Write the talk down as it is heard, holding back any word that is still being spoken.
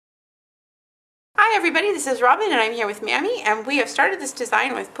Hi everybody, this is Robin and I'm here with Mammy, and we have started this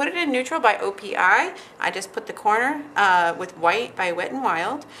design with Put It in Neutral by OPI. I just put the corner with white by Wet n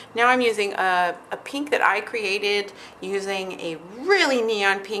Wild. Now I'm using a pink that I created using a really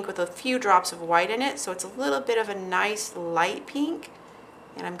neon pink with a few drops of white in it, so it's a little bit of a nice light pink,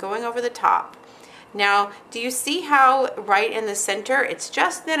 and I'm going over the top. Now, do you see how right in the center, it's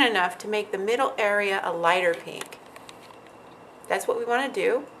just thin enough to make the middle area a lighter pink? That's what we want to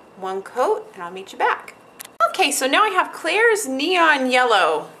do. One coat, and I'll meet you back. Okay, so now I have Claire's Neon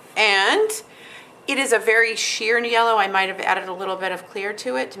Yellow, and it is a very sheer yellow. I might have added a little bit of clear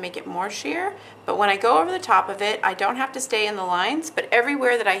to it to make it more sheer, but when I go over the top of it, I don't have to stay in the lines, but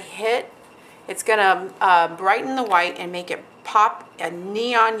everywhere that I hit, it's gonna brighten the white and make it pop a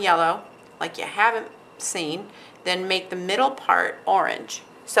neon yellow like you haven't seen, then make the middle part orange.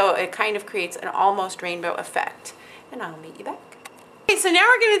 So it kind of creates an almost rainbow effect, and I'll meet you back. Okay, so now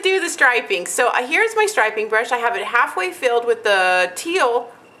we're going to do the striping. So here's my striping brush. I have it halfway filled with the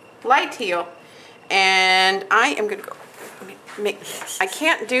teal, light teal, and I am going to go I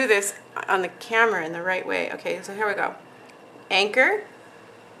can't do this on the camera in the right way. Okay, so here we go. Anchor,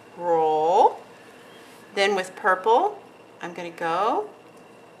 roll, then with purple, I'm going to go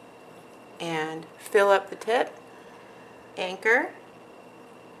and fill up the tip, anchor,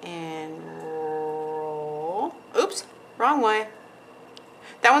 and roll. Oops, wrong way.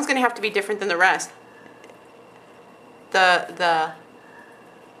 That one's going to have to be different than the rest.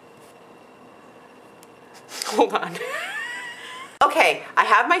 Hold on. Okay, I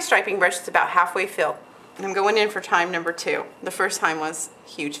have my striping brush. It's about halfway filled. And I'm going in for time number 2. The first time was a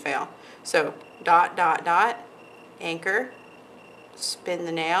huge fail. So dot, dot, dot, anchor, spin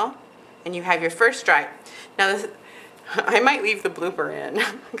the nail, and you have your first stripe. Now this, I might leave the blooper in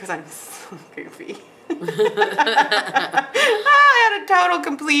because I'm so goofy. I had a total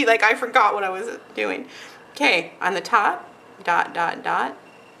complete, like I forgot what I was doing. Okay, on the top, dot, dot, dot,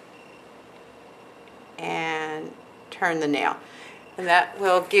 and turn the nail. And that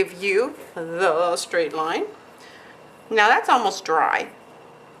will give you the straight line. Now that's almost dry.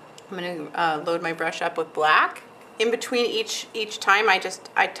 I'm going to load my brush up with black. In between each time, I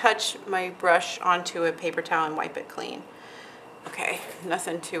touch my brush onto a paper towel and wipe it clean. Okay,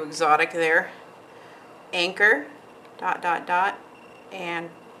 nothing too exotic there. Anchor, dot, dot, dot, and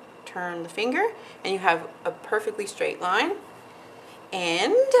turn the finger, and you have a perfectly straight line.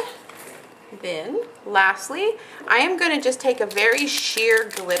 And then lastly, I am going to just take a very sheer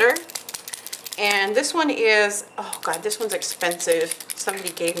glitter, and this one is, oh god, this one's expensive.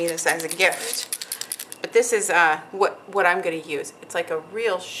 Somebody gave me this as a gift, but this is what I'm going to use. It's like a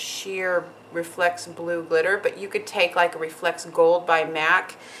real sheer reflex blue glitter, but you could take like a reflex gold by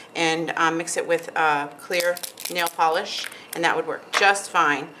MAC and mix it with clear nail polish, and that would work just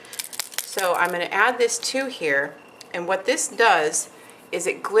fine. So I'm going to add this to here, and what this does is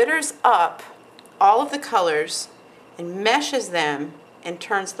it glitters up all of the colors and meshes them and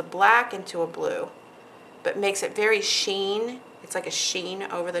turns the black into a blue, but makes it very sheen. It's like a sheen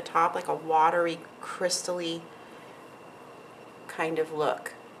over the top, like a watery, crystally kind of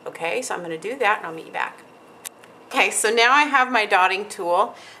look. Okay, so I'm going to do that and I'll meet you back. Okay, so now I have my dotting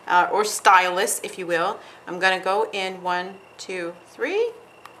tool, or stylus, if you will. I'm going to go in 1, 2, 3,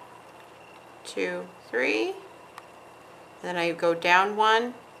 2, 3, and then I go down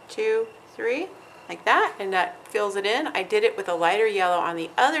 1, 2, 3, like that, and that fills it in. I did it with a lighter yellow on the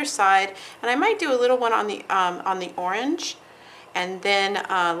other side, and I might do a little one on the orange. And then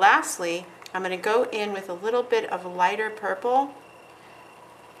lastly, I'm going to go in with a little bit of lighter purple.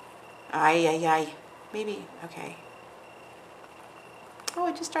 Maybe, okay. Oh,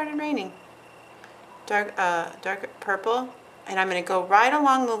 it just started raining. Dark purple, and I'm going to go right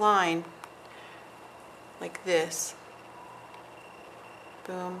along the line, like this.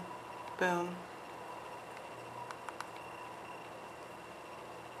 Boom, boom.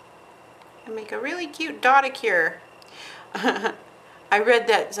 And make a really cute Dotticure. I read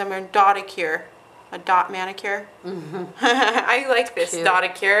that somewhere, Dotticure. A dot manicure. Mm-hmm. I like this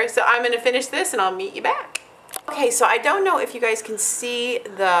Dotticure. So I'm going to finish this and I'll meet you back. Okay, so I don't know if you guys can see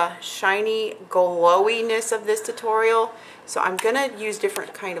the shiny glowiness of this tutorial. So I'm going to use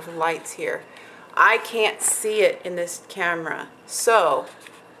different kind of lights here. I can't see it in this camera. So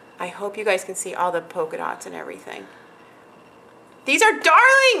I hope you guys can see all the polka dots and everything. These are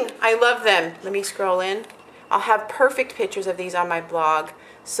darling! I love them. Let me scroll in. I'll have perfect pictures of these on my blog.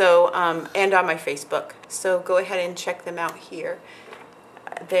 So, and on my Facebook. So go ahead and check them out here,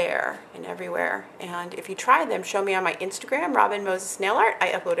 there, and everywhere. And if you try them, show me on my Instagram, Robin Moses Nail Art. I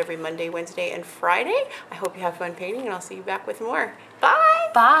upload every Monday, Wednesday, and Friday. I hope you have fun painting, and I'll see you back with more. Bye!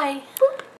 Bye! Boop.